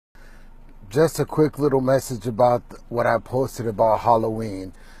Just a quick little message about what I posted about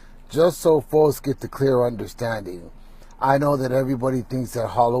Halloween, just so folks get the clear understanding. I know that everybody thinks that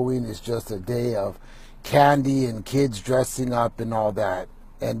Halloween is just a day of candy and kids dressing up and all that.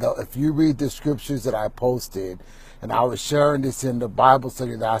 And if you read the scriptures that I posted, and I was sharing this in the Bible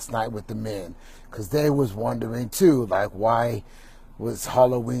study last night with the men, because they was wondering too, like, why was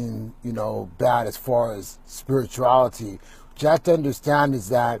Halloween, bad as far as spirituality? What you have to understand is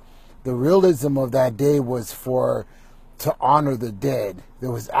that the realism of that day was to honor the dead.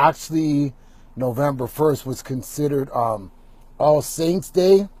 There was actually November 1st was considered All Saints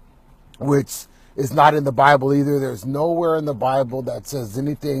Day, which is not in the Bible either. There's nowhere in the Bible that says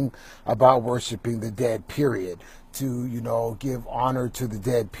anything about worshiping the dead, period. To, give honor to the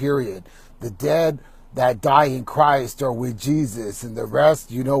dead, period. The dead that die in Christ are with Jesus, and the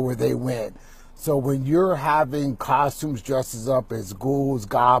rest, where they went. So when you're having costumes dresses up as ghouls,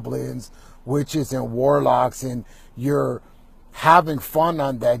 goblins, witches, and warlocks, and you're having fun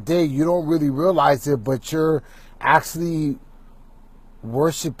on that day, you don't really realize it, but you're actually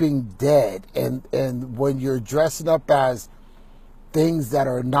worshiping dead. And when you're dressing up as things that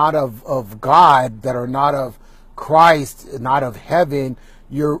are not of God, that are not of Christ, not of heaven,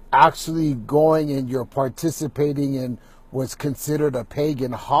 you're actually going and you're participating in what's considered a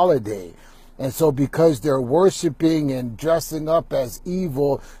pagan holiday. And so because they're worshiping and dressing up as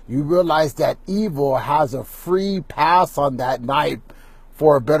evil, you realize that evil has a free pass on that night,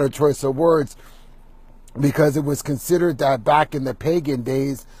 for a better choice of words, because it was considered that back in the pagan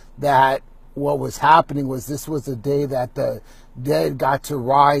days that what was happening was this was a day that the dead got to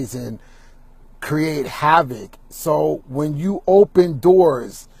rise and create havoc. So when you open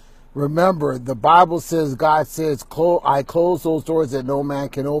doors, remember, the Bible says, God says, I close those doors that no man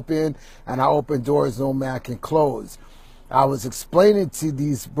can open, and I open doors no man can close. I was explaining to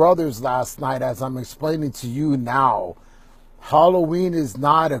these brothers last night, as I'm explaining to you now, Halloween is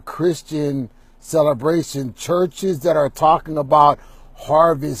not a Christian celebration. Churches that are talking about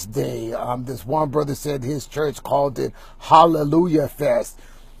Harvest Day, this one brother said his church called it Hallelujah Fest.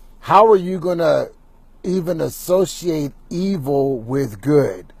 How are you going to even associate evil with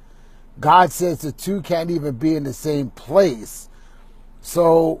good? God says the two can't even be in the same place.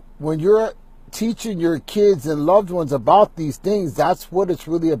 So when you're teaching your kids and loved ones about these things, that's what it's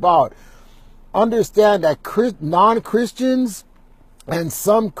really about. Understand that non-Christians and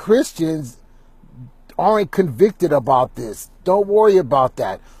some Christians aren't convicted about this. Don't worry about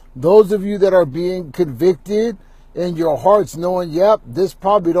that. Those of you that are being convicted in your hearts, knowing, yep, this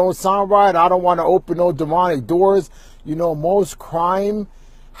probably don't sound right, I don't want to open no demonic doors. Most crime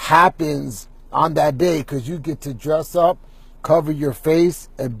happens on that day because you get to dress up, cover your face,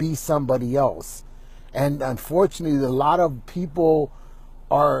 and be somebody else. And unfortunately, a lot of people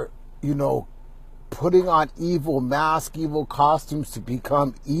are, putting on evil masks, evil costumes to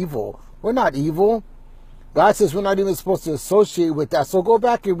become evil. We're not evil. God says we're not even supposed to associate with that. So go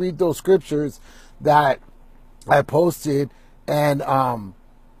back and read those scriptures that I posted and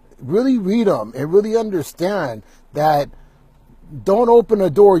really read them and really understand that don't open a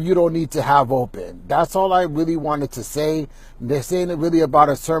door you don't need to have open. That's all I really wanted to say. They're saying it really about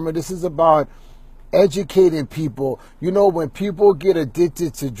a sermon. This is about educating people. When people get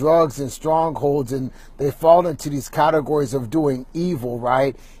addicted to drugs and strongholds and they fall into these categories of doing evil,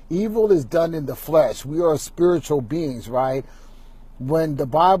 right? Evil is done in the flesh. We are spiritual beings, right? When the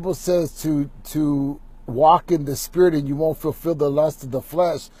Bible says to walk in the spirit and you won't fulfill the lust of the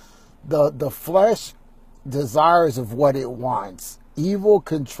flesh, the flesh desires of what it wants. Evil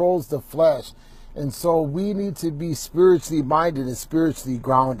controls the flesh. And so we need to be spiritually minded and spiritually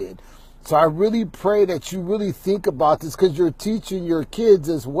grounded. So I really pray that you really think about this, because you're teaching your kids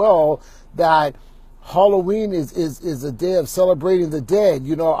as well that Halloween is a day of celebrating the dead.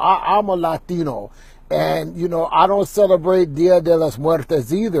 I'm a Latino, and, I don't celebrate Dia de las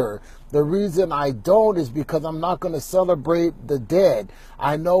Muertes either. The reason I don't is because I'm not going to celebrate the dead.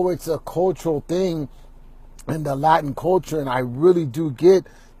 I know it's a cultural thing in the Latin culture, and I really do get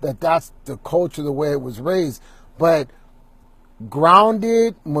that that's the culture, the way it was raised. But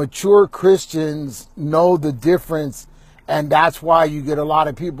grounded, mature Christians know the difference, and that's why you get a lot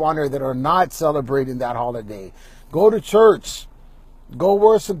of people on there that are not celebrating that holiday. Go to church. Go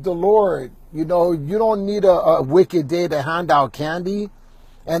worship the Lord. You don't need a wicked day to hand out candy.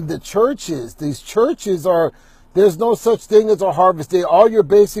 And these churches there's no such thing as a harvest day. All you're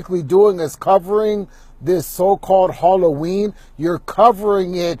basically doing is covering this so-called Halloween. You're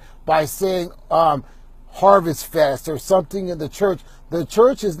covering it by saying Harvest Fest or something in the church. The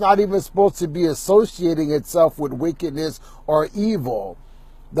church is not even supposed to be associating itself with wickedness or evil.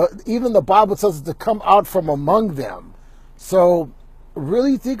 Even the Bible tells us to come out from among them. So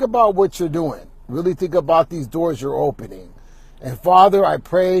really think about what you're doing. Really think about these doors you're opening. And Father, I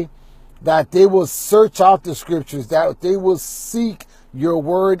pray that they will search out the scriptures, that they will seek your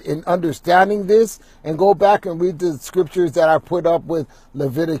word in understanding this, and go back and read the scriptures that I put up with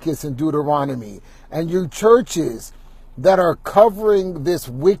Leviticus and Deuteronomy. And you churches that are covering this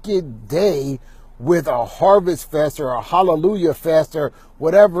wicked day with a harvest fest or a hallelujah fest or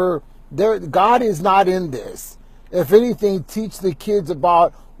whatever, God is not in this. If anything, teach the kids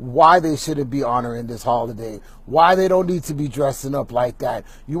about why they shouldn't be honoring this holiday, why they don't need to be dressing up like that.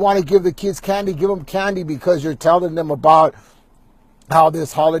 You want to give the kids candy, give them candy, because you're telling them about how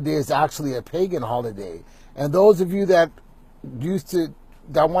this holiday is actually a pagan holiday. And those of you that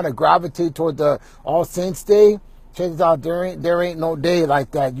want to gravitate toward the All Saints Day, check this out, there ain't no day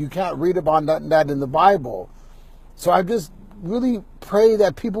like that. You can't read about nothing that in the Bible. So I just really pray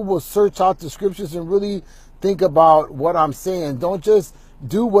that people will search out the scriptures and really think about what I'm saying. Don't just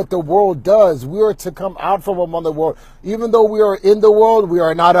do what the world does. We are to come out from among the world. Even though we are in the world, we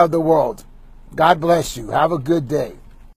are not of the world. God bless you. Have a good day.